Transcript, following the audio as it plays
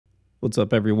What's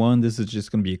up everyone, this is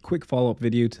just going to be a quick follow-up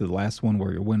video to the last one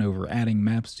where we went over adding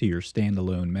maps to your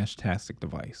standalone Meshtastic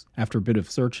device. After a bit of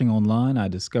searching online, I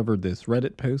discovered this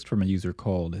Reddit post from a user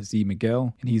called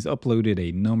ZMiguel, and he's uploaded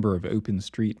a number of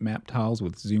OpenStreet map tiles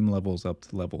with zoom levels up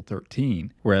to level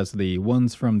 13, whereas the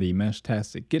ones from the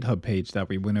Meshtastic GitHub page that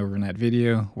we went over in that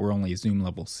video were only zoom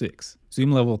level 6.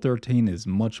 Zoom level 13 is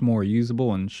much more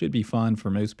usable and should be fine for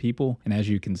most people, and as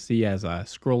you can see as I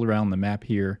scroll around the map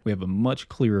here, we have a much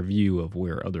clearer view of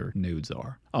where other nodes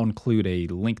are. I'll include a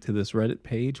link to this Reddit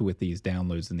page with these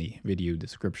downloads in the video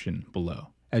description below.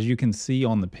 As you can see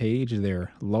on the page,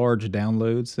 they're large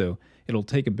downloads, so it'll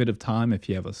take a bit of time if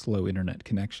you have a slow internet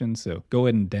connection, so go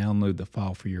ahead and download the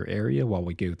file for your area while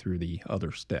we go through the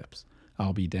other steps.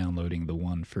 I'll be downloading the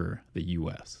one for the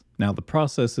US. Now the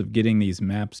process of getting these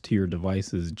maps to your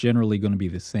device is generally going to be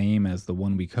the same as the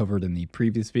one we covered in the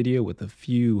previous video with a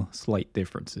few slight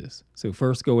differences. So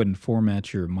first go ahead and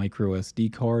format your micro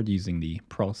SD card using the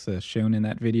process shown in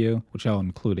that video, which I'll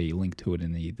include a link to it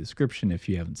in the description if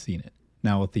you haven't seen it.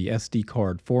 Now with the SD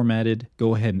card formatted,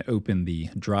 go ahead and open the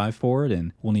drive for it,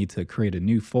 and we'll need to create a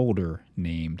new folder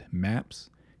named Maps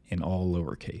in all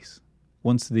lowercase.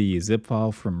 Once the zip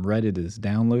file from Reddit is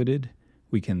downloaded,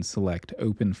 we can select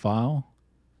Open File,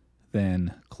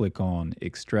 then click on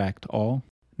Extract All.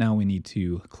 Now we need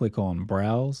to click on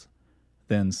Browse,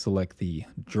 then select the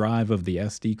drive of the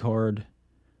SD card,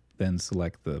 then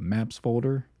select the Maps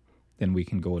folder, then we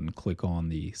can go ahead and click on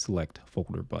the Select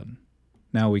Folder button.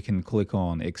 Now we can click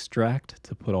on Extract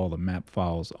to put all the map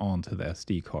files onto the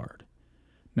SD card.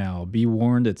 Now be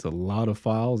warned, it's a lot of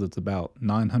files, it's about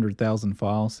 900,000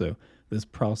 files, so this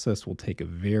process will take a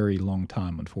very long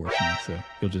time, unfortunately, so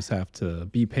you'll just have to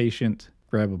be patient,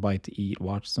 grab a bite to eat,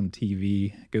 watch some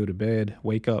TV, go to bed,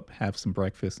 wake up, have some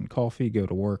breakfast and coffee, go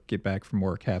to work, get back from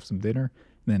work, have some dinner,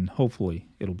 then hopefully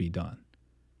it'll be done.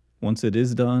 Once it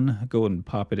is done, go ahead and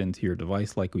pop it into your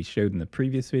device like we showed in the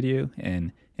previous video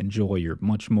and enjoy your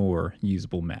much more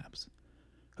usable maps.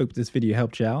 Hope this video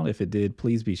helped you out. If it did,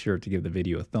 please be sure to give the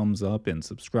video a thumbs up and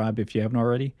subscribe if you haven't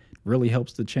already. It really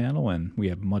helps the channel and we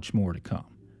have much more to come.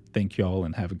 Thank you all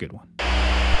and have a good one.